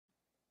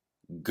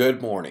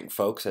Good morning,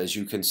 folks. As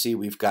you can see,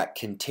 we've got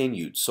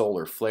continued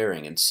solar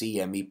flaring and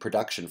CME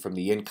production from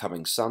the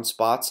incoming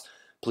sunspots.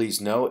 Please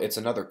know it's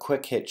another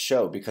quick hit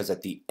show because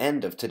at the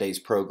end of today's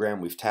program,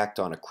 we've tacked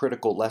on a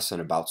critical lesson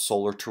about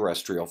solar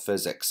terrestrial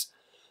physics.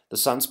 The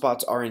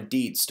sunspots are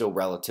indeed still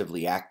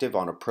relatively active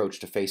on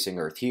approach to facing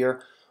Earth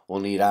here. We'll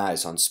need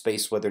eyes on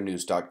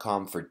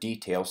spaceweathernews.com for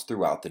details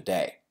throughout the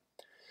day.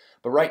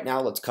 But right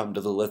now, let's come to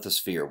the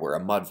lithosphere, where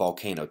a mud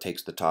volcano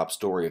takes the top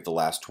story of the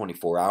last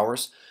 24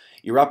 hours.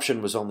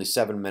 Eruption was only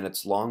 7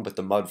 minutes long, but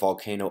the mud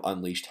volcano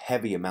unleashed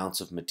heavy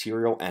amounts of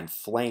material and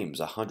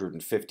flames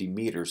 150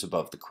 meters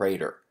above the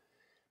crater.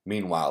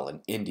 Meanwhile,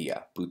 in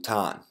India,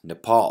 Bhutan,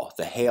 Nepal,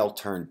 the hail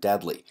turned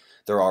deadly.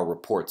 There are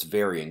reports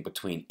varying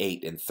between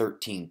 8 and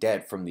 13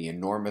 dead from the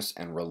enormous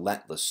and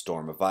relentless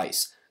storm of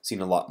ice. Seen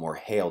a lot more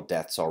hail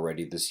deaths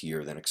already this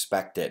year than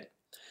expected.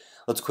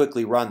 Let's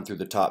quickly run through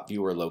the top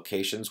viewer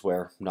locations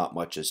where not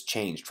much has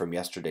changed from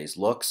yesterday's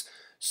looks.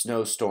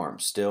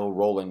 Snowstorms still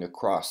rolling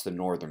across the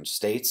northern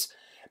states.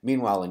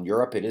 Meanwhile, in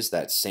Europe, it is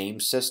that same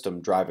system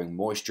driving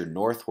moisture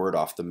northward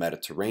off the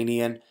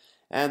Mediterranean,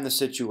 and the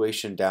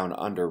situation down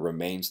under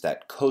remains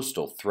that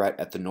coastal threat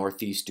at the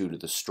northeast due to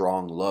the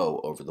strong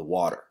low over the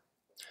water.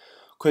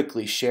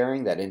 Quickly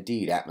sharing that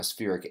indeed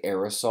atmospheric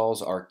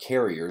aerosols are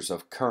carriers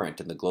of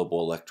current in the global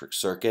electric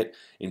circuit,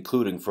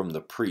 including from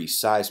the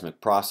pre-seismic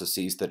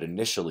processes that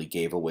initially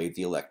gave away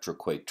the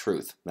electroquake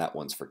truth. That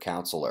one's for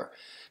Counselor.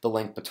 The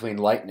link between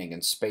lightning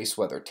and space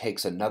weather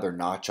takes another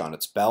notch on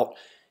its belt.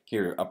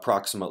 Here,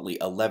 approximately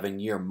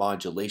 11-year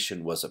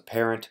modulation was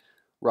apparent,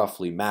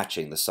 roughly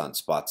matching the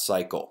sunspot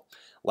cycle.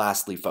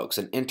 Lastly, folks,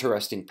 an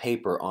interesting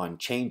paper on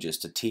changes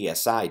to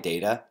TSI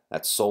data,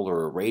 that's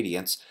solar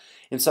irradiance,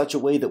 in such a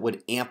way that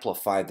would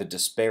amplify the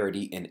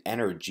disparity in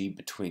energy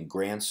between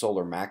grand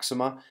solar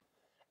maxima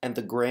and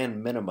the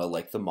grand minima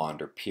like the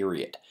Maunder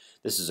period.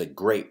 This is a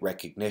great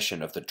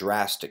recognition of the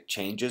drastic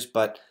changes,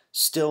 but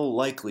still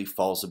likely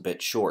falls a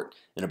bit short.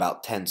 In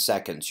about 10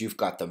 seconds, you've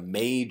got the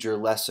major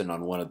lesson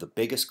on one of the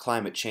biggest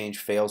climate change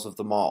fails of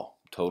them all,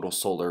 total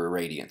solar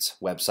irradiance.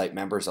 Website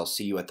members, I'll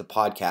see you at the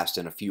podcast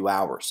in a few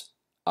hours.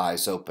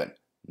 Eyes open,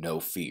 no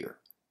fear.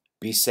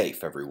 Be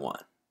safe,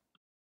 everyone.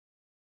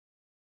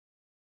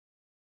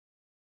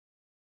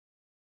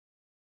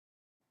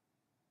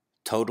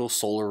 Total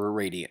solar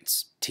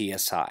irradiance,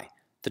 TSI,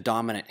 the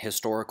dominant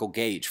historical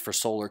gauge for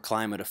solar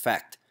climate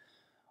effect.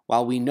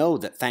 While we know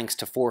that thanks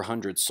to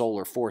 400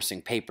 solar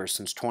forcing papers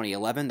since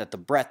 2011 that the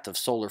breadth of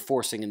solar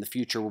forcing in the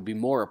future will be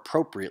more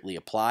appropriately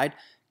applied,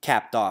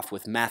 capped off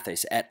with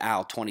Mathis et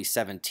al.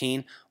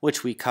 2017,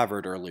 which we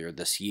covered earlier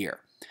this year.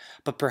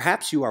 But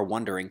perhaps you are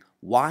wondering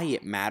why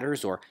it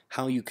matters or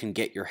how you can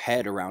get your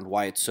head around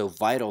why it's so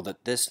vital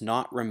that this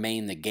not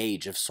remain the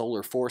gauge of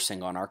solar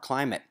forcing on our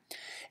climate.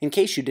 In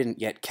case you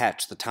didn't yet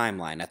catch the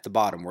timeline at the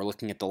bottom, we're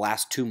looking at the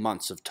last 2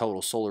 months of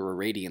total solar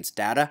irradiance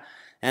data,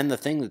 and the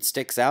thing that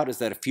sticks out is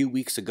that a few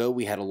weeks ago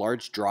we had a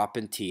large drop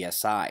in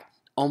TSI,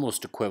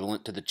 almost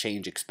equivalent to the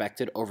change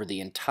expected over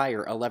the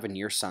entire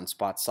 11-year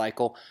sunspot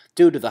cycle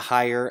due to the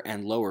higher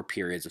and lower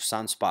periods of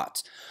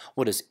sunspots.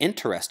 What is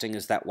interesting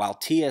is that while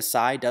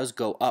TSI does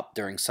go up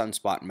during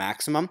sunspot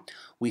maximum,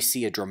 we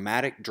see a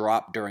dramatic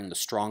drop during the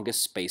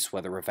strongest space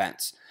weather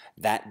events.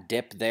 That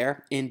dip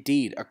there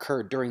indeed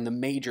occurred during the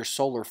major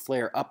solar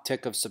flare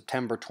uptick of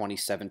September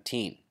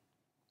 2017.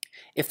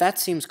 If that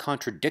seems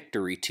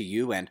contradictory to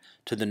you and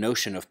to the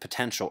notion of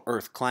potential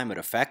Earth climate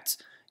effects,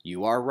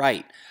 you are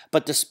right.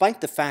 But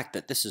despite the fact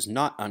that this is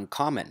not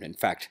uncommon, in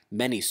fact,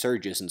 many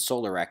surges in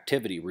solar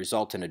activity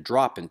result in a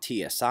drop in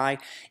TSI,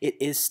 it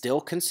is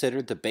still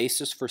considered the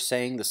basis for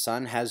saying the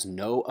sun has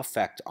no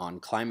effect on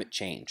climate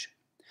change.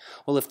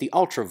 Well, if the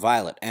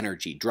ultraviolet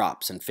energy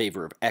drops in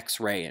favor of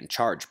X-ray and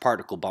charged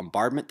particle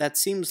bombardment, that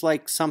seems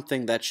like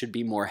something that should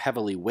be more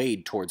heavily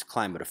weighed towards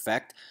climate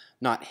effect,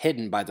 not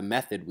hidden by the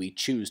method we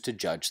choose to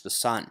judge the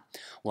sun.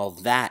 Well,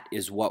 that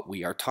is what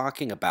we are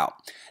talking about.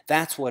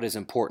 That's what is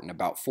important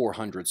about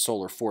 400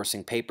 solar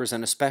forcing papers,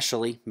 and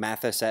especially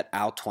Mathis et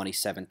al.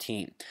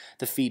 2017.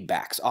 The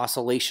feedbacks,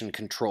 oscillation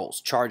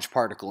controls, charged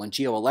particle, and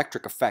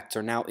geoelectric effects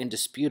are now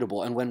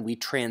indisputable, and when we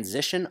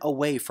transition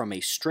away from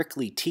a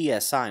strictly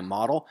TSI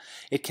model,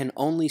 it can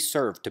only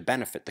serve to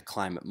benefit the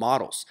climate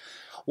models.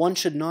 One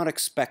should not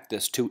expect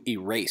this to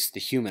erase the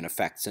human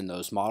effects in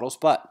those models,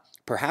 but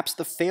perhaps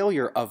the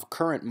failure of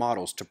current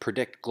models to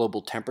predict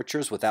global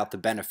temperatures without the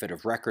benefit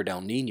of record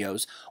El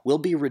Niños will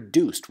be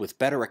reduced with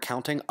better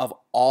accounting of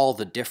all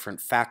the different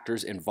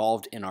factors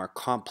involved in our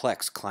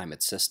complex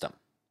climate system.